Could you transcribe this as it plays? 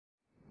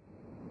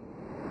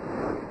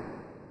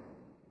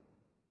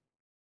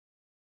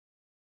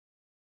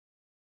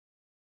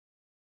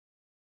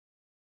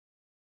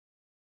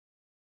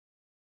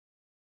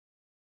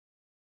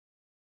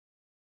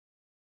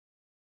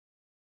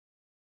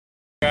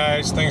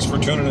Guys, thanks for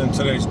tuning in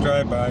today's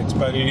drive-by. It's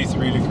about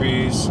 83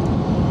 degrees.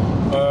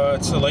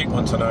 It's a late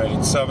one tonight.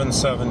 It's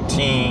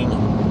 7:17.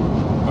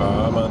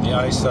 I'm on the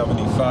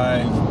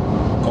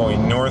I-75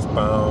 going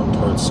northbound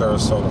towards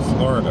Sarasota,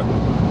 Florida.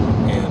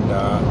 And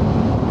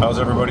how's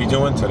everybody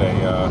doing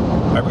today?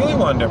 I really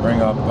wanted to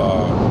bring up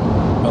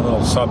a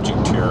little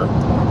subject here,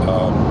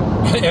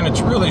 and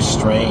it's really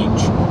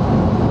strange.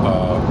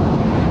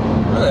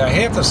 Really, I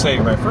have to say,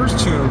 my first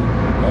two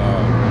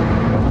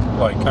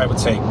like I would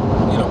say,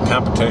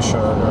 competition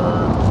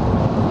or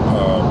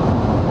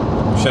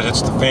shit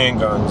hits the fan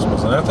guns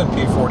was an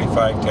FNP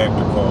 45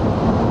 tactical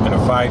and a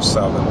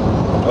 5.7, a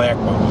black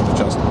one with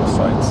adjustable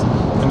sights.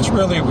 And it's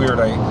really weird.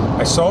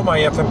 I sold my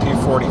FNP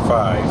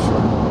 45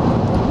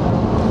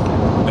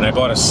 and I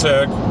bought a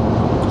SIG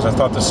because I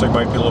thought the SIG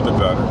might be a little bit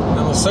better.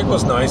 And the SIG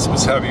was nice, it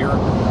was heavier,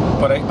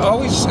 but I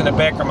always, in the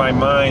back of my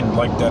mind,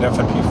 liked that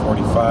FNP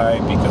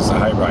 45 because the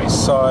high-rise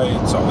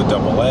sights, all the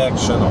double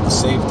action, all the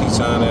safeties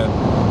on it.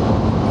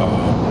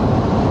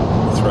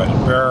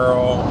 Threaded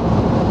barrel,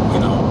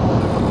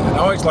 I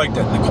always liked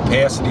it in the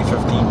capacity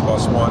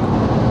 15+1,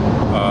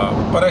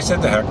 but I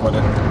said the heck with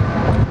it,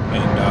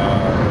 and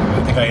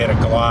I think I had a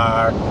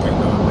Glock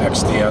and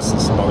XDS and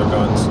some other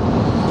guns,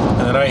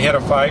 and then I had a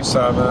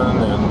 5.7,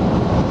 and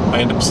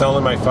I ended up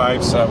selling my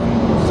 5.7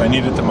 because I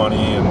needed the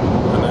money, and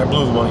I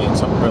blew the money on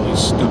something really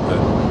stupid,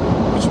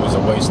 which was a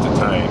waste of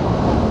time,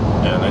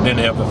 and I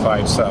didn't have the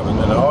 5.7,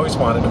 and I always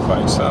wanted a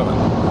 5.7.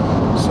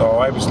 So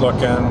I was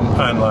looking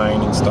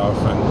online and stuff,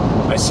 and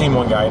I seen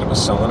one guy that was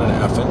selling an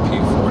FNP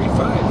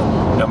 45.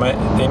 Now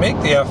they make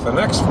the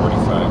FNX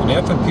 45, and the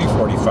FNP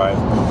 45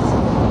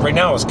 right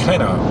now is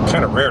kind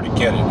of rare to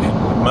get it.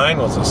 And mine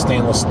was a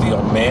stainless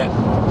steel matte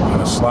on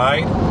a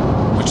slide,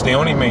 which they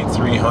only made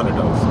 300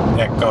 of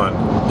that gun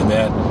in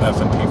that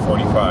FNP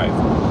 45.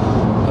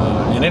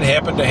 And it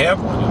happened to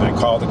have one, and I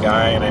called the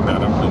guy and I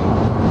met him.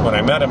 And when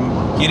I met him,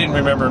 he didn't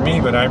remember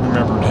me, but I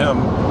remembered him.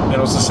 And it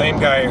was the same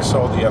guy I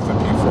sold the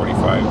FNP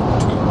 45 to,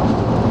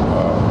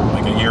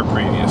 like a year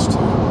previous to.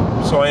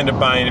 So I ended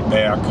up buying it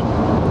back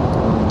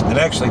and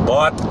actually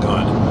bought the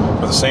gun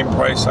for the same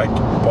price I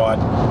bought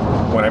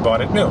when I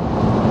bought it new.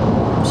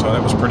 So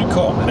that was pretty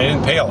cool. And I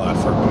didn't pay a lot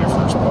for it when I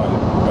first bought it.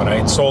 But I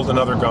had sold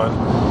another gun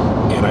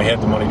and I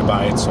had the money to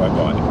buy it, so I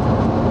bought it.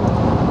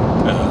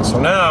 So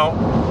now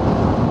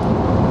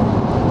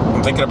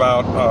I'm thinking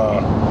about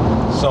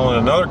selling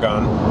another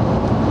gun.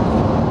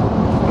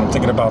 I'm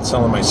thinking about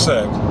selling my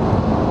SIG.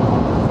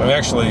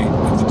 Actually,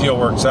 if the deal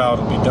works out,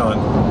 it'll be done.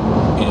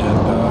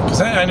 And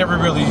because I never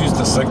really used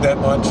the SIG that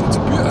much. It's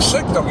a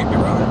SIG, don't get me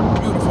wrong,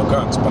 they're beautiful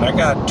guns, but I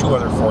got two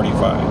other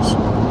 45s,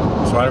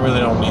 so I really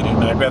don't need it.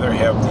 And I'd rather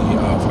have the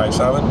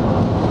 5.7.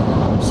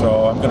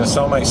 So I'm going to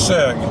sell my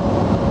SIG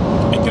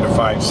and get a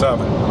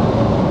 5.7.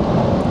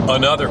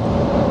 Another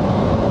one.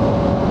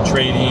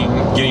 Trading,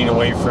 getting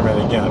away from it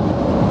again.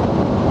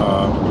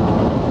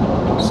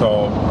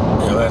 So,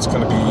 that's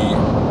going to be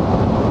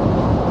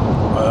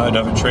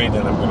another trade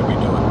that I'm going to be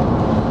doing.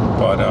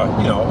 But,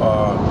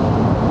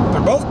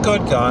 they're both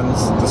good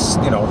guns, the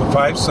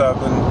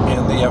 5.7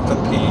 and the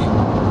FNP.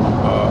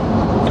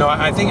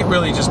 I think it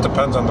really just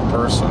depends on the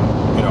person,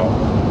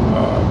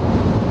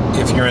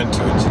 if you're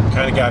into it. You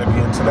kind of got to be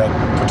into that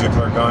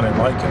particular gun and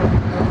like it.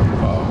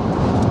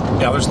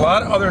 Now, there's a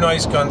lot of other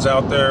nice guns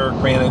out there.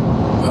 Granted,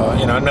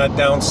 I'm not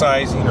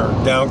downsizing or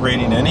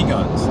downgrading any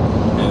guns.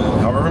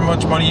 And however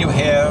much money you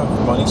have,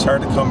 money's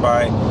hard to come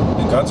by,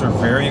 and guns are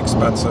very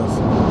expensive.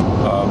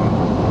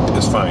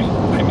 It's fine.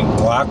 I mean,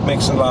 Glock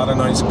makes a lot of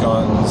nice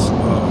guns.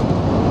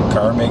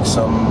 Car makes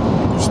some.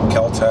 There's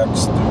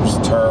Kel-Tecs, there's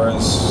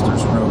Taurus,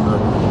 there's Ruger,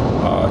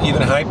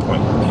 even High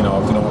Point.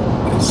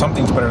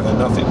 Something's better than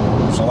nothing.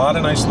 There's a lot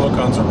of nice little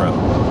guns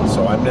around.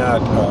 So I'm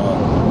not,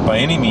 by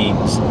any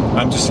means,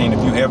 I'm just saying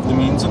if you have the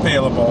means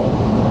available,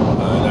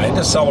 and I had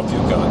to sell a few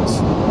guns,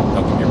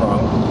 don't get me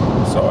wrong,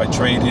 so I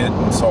traded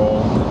and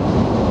sold.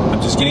 I'm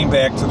just getting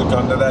back to the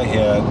gun that I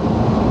had,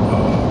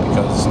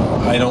 because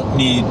I don't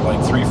need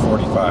like 3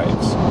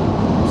 45s.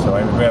 So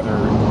I would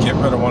rather get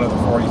rid of one of the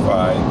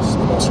 45s,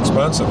 the most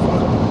expensive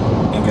one,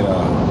 and get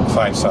a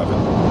 5.7.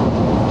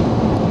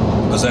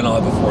 Because then I'll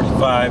have a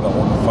 45, I'll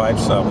have a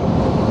 5.7,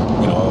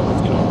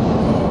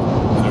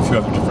 and a few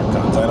other different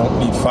guns. I don't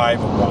need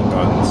 5-of-1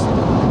 guns.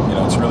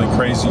 It's really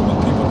crazy when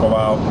people go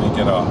out and they'll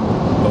get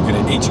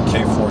an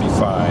H&K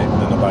 45,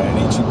 and then they'll buy an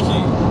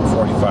H&K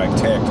 45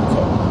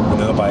 tactical, and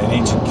then they'll buy an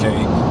H&K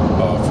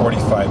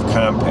 45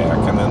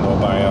 compact, and then they'll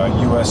buy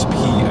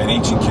an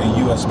H&K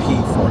USP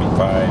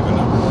 45,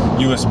 and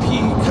a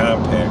USP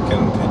compact,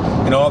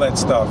 and all that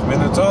stuff. I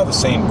mean, it's all the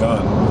same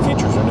gun. The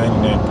features are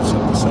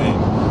 99% the same.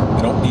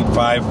 You don't need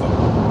 5 of them,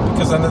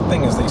 because then the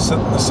thing is, they sit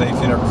in the safe,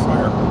 you never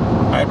fire.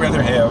 I'd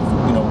rather have,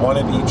 one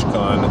of each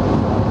gun,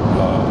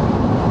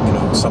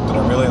 something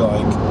I really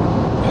like,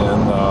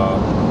 and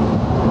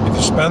if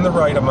you spend the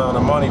right amount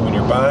of money when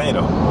you're buying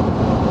them,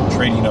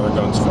 trading other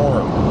guns for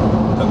them,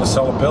 then the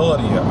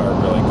sellability are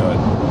really good.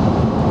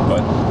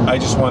 But I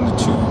just wanted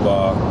to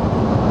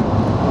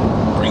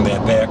bring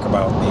that back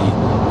about the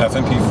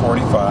FNP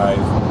 45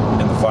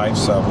 and the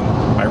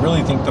 5.7. I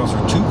really think those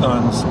are two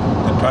guns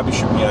that probably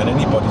should be on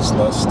anybody's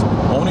list.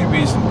 Only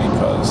reason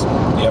because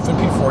the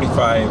FNP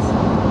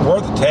 45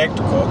 or the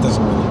tactical, it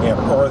doesn't really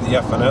matter, or the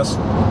FNX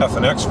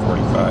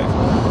 45,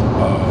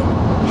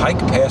 high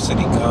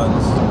capacity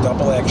guns,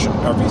 double action,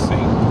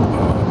 everything.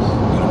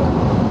 You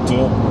know,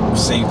 dual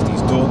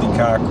safeties, dual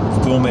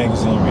decockers, dual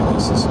magazine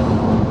releases.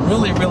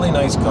 Really, really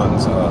nice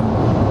guns.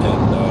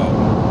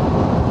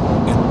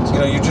 You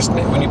know, you just,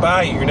 when you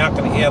buy it, you're not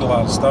going to add a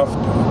lot of stuff to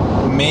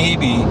it.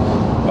 Maybe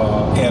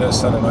add a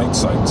set of night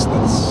sights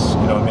that's,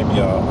 you know, maybe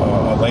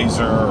a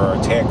laser or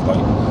a tac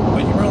light.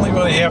 But you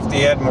really have to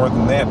add more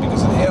than that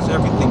because it has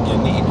everything you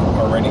need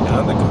already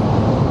on the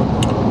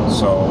gun.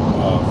 So,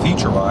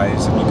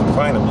 feature-wise, and you can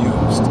find them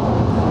used.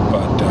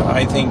 But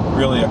I think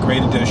really a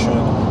great addition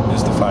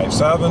is the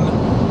 5.7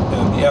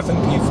 and the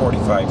FNP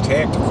 45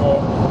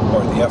 Tactical,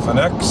 or the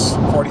FNX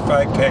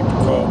 45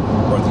 Tactical,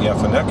 or the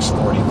FNX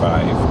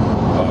 45.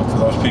 For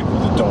those people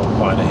that don't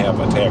want to have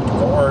a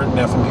tactical or an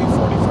FNP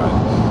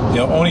 45.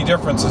 The only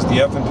difference is the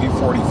FNP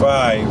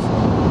 45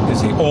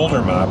 is the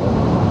older model,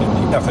 and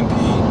the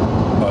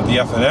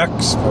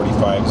FNX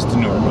 45 is the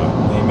newer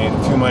model. They made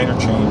a few minor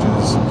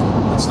changes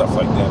and stuff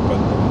like that, but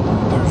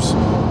there's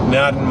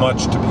not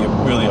much to be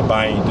really a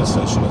buying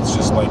decision. It's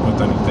just like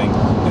with anything,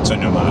 it's a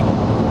new model.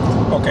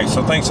 Okay,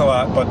 so thanks a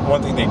lot. But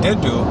one thing they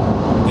did do,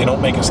 they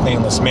don't make a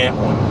stainless matte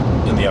one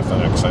in the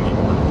FNX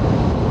anymore.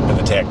 In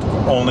the tactical,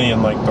 only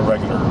in like the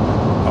regular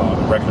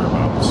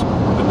models,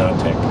 the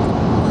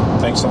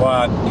non-tactical. Thanks a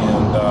lot,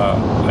 and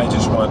I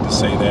just wanted to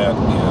say that.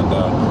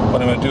 And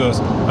what I'm going to do is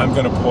I'm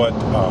going to put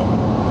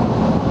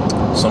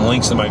some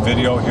links in my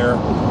video here,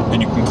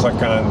 and you can click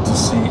on to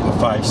see a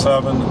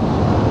 5.7,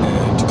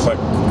 and you click,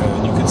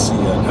 and you can see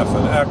an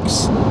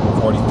FNX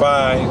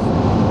 45,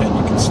 and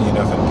you can see an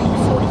FNP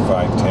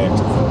 45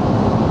 tactical.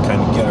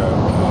 Kind of get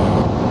a.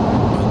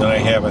 Then I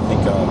have, I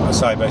think, a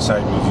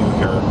side-by-side review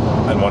here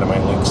on one of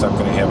my links I'm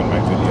going to have in my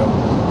video.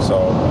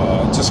 So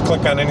just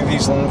click on any of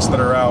these links that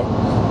are out,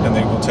 and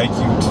they will take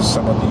you to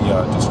some of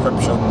the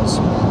descriptions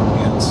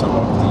and some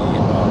of the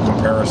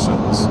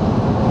comparisons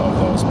of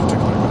those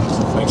particular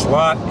guns. Thanks a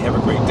lot. Have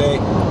a great day.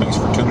 Thanks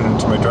for tuning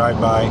into my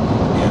drive-by,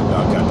 and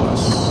God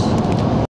bless.